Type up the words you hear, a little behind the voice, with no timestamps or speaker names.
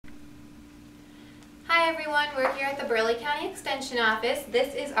Hi everyone, we're here at the Burleigh County Extension Office.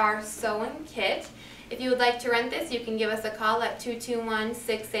 This is our sewing kit. If you would like to rent this, you can give us a call at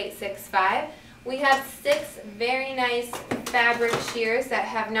 221-6865. We have 6 very nice fabric shears that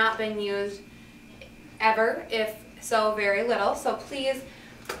have not been used ever, if so very little. So please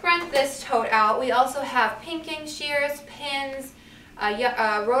rent this tote out. We also have pinking shears, pins,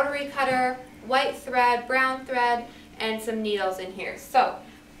 a rotary cutter, white thread, brown thread, and some needles in here. So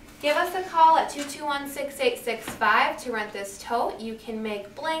give us a call at 221-6865 to rent this tote. You can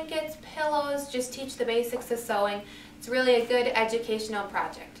make blankets, pillows, just teach the basics of sewing. It's really a good educational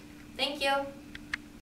project. Thank you.